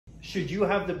should you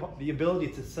have the ability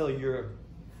to sell your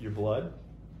blood,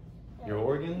 your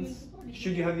organs?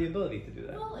 Should you have the ability to do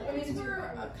that? Well, if it's for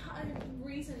a kind of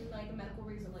reason, like a medical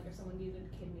reason, like if someone needed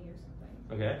a kidney or something.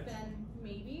 Okay. Then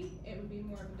maybe it would be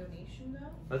more of a donation, though.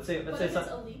 Let's say if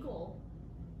it's illegal.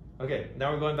 Okay,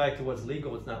 now we're going back to what's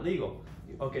legal, what's not legal.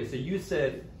 Okay, so you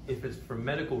said if it's for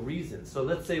medical reasons. So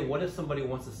let's say, what if somebody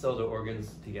wants to sell their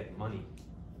organs to get money?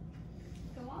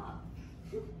 Go off.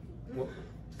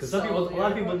 Because a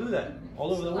lot of people do that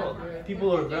all over the world.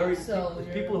 People are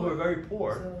people who are very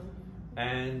poor,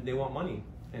 and they want money,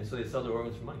 and so they sell their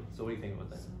organs for money. So what do you think about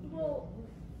that? Well,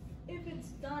 if it's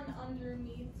done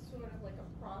underneath sort of like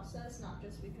a process, not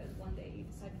just because one day you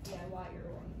decide to DIY your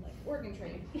own like organ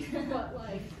trade, but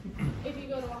like if you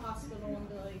go to a hospital and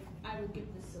be like, I will give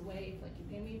this away if like you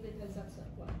pay me, because that's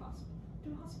like what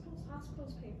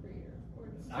hospitals pay for your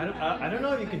organs. I don't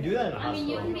know if you can do that in a hospital. I mean,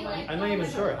 you can be like, I'm not even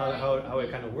sure how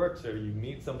it kind of works, or you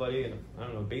meet somebody in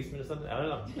a basement or something. I don't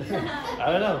know.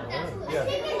 I don't know. Yeah.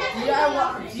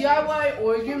 DIY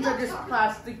organs are just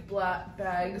plastic black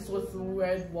bags with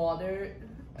red water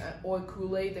or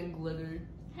Kool-Aid and glitter.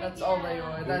 That's all they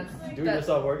are. Do it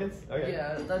yourself organs? Okay.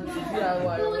 Yeah, that's DIY Well,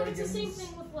 like organs. it's the same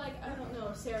thing with like, I don't know,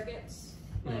 surrogates.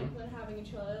 Like when having a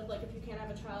child, like if you can't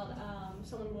have a child,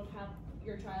 someone would have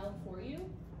your child for you.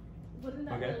 Wouldn't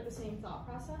that be like the same thought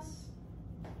process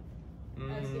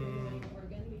as giving away an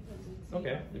organ because it's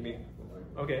okay? You mean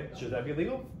should that be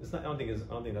legal? It's not. I don't think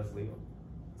that's legal.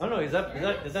 I don't know. Is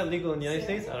that legal in the United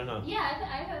States? I don't know. Yeah,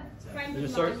 I have friends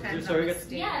There's who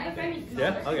surrogates. Yeah, I have friends who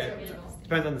Yeah. Okay.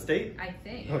 Depends on the state. I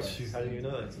think. Oh shoot! How do you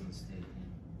know that?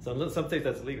 So some states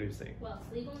that's illegal. You're saying. Well,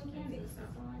 it's legal in Kansas.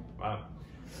 That's all I know. Wow.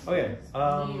 Okay.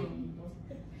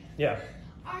 Yeah.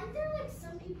 Aren't there like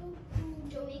some people who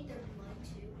donate their blood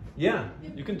too? Yeah.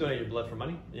 You can donate your blood for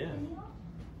money. Yeah.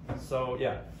 So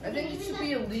yeah. I think it should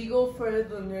be illegal for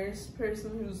the nurse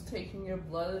person who's taking your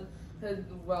blood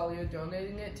while you're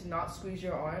donating it to not squeeze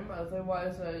your arm.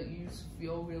 Otherwise, you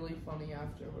feel really funny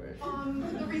afterwards.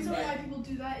 The reason why people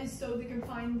do that is so they can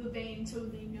find the vein, so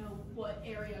they know what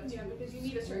area to. Yeah, because you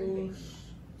need a certain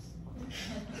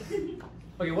vein.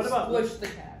 Okay. What about Push the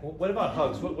cat. what about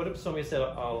hugs? What if somebody said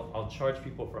I'll charge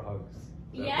people for hugs?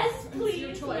 Yes, please.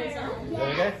 Your choice. Is that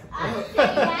okay? I would say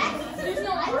yes. There's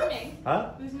no harming.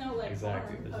 Huh? There's no like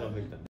Exactly. harm. There's no victim.